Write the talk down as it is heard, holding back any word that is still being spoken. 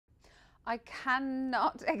I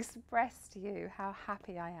cannot express to you how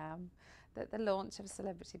happy I am that the launch of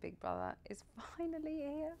Celebrity Big Brother is finally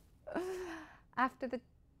here. After the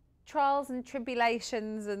trials and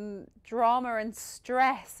tribulations and drama and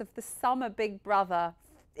stress of the summer Big Brother,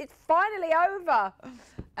 it's finally over.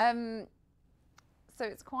 So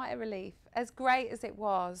it's quite a relief. As great as it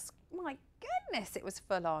was, my goodness, it was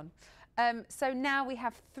full on. So now we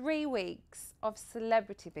have 3 weeks of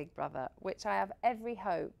Celebrity Big Brother, which I have every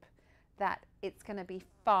hope that it's going to be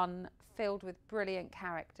fun, filled with brilliant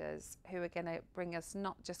characters who are going to bring us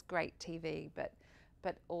not just great TV, but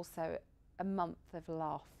also a month of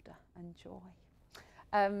laughter and joy.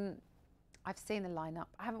 I've seen the lineup.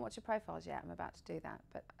 I haven't watched your profiles yet. I'm about to do that,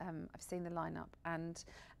 but I've seen the lineup, and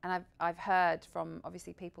I've heard from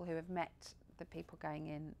obviously people who have met the people going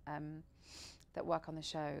in that work on the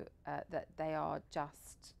show that they are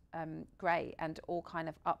just great and all kind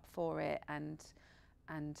of up for it and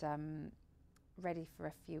ready for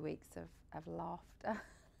a few weeks of laughter.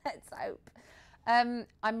 Let's hope.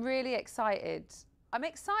 I'm really excited. I'm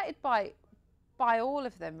excited by all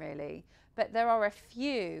of them really, but there are a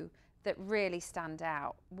few that really stand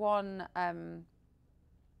out. One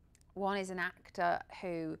is an actor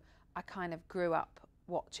who I kind of grew up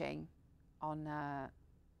watching on,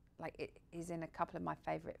 he's in a couple of my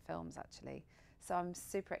favourite films actually. So I'm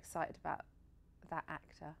super excited about that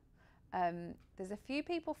actor. There's a few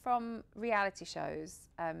people from reality shows,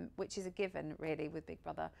 which is a given really with Big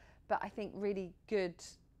Brother, but I think really good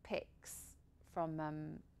picks from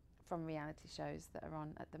reality shows that are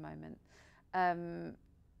on at the moment.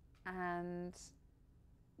 And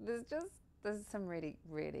there's some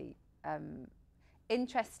really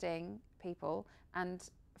interesting people and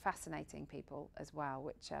fascinating people as well,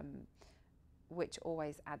 which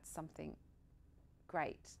always adds something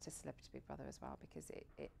great to Celebrity Big Brother as well, because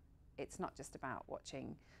it's not just about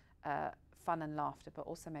watching fun and laughter, but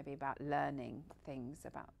also maybe about learning things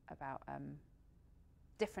about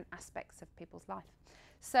different aspects of people's life.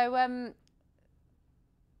 So am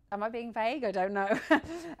I being vague? I don't know.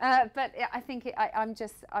 But I think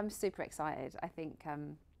I'm super excited. I think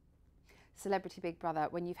Celebrity Big Brother,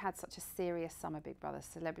 when you've had such a serious summer Big Brother,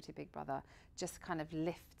 Celebrity Big Brother just kind of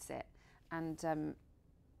lifts it and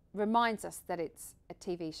reminds us that it's a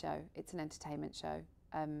TV show, it's an entertainment show,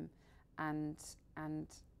 and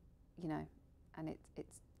you know, and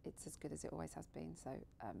it's as good as it always has been. So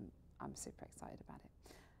I'm super excited about it.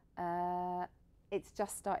 It's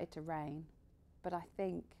just started to rain, but I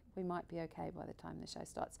think we might be okay by the time the show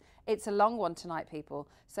starts. It's a long one tonight, people,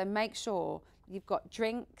 so make sure you've got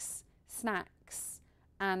drinks, snacks,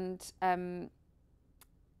 and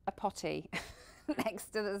a potty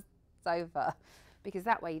next to the sofa, because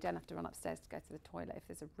that way you don't have to run upstairs to go to the toilet if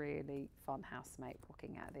there's a really fun housemate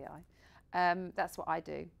walking out of the eye. That's what I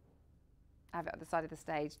do. I have it at the side of the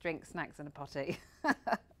stage, drinks, snacks, and a potty.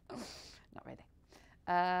 Not really.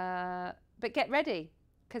 But get ready,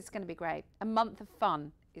 because it's going to be great. A month of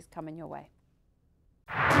fun is coming your way.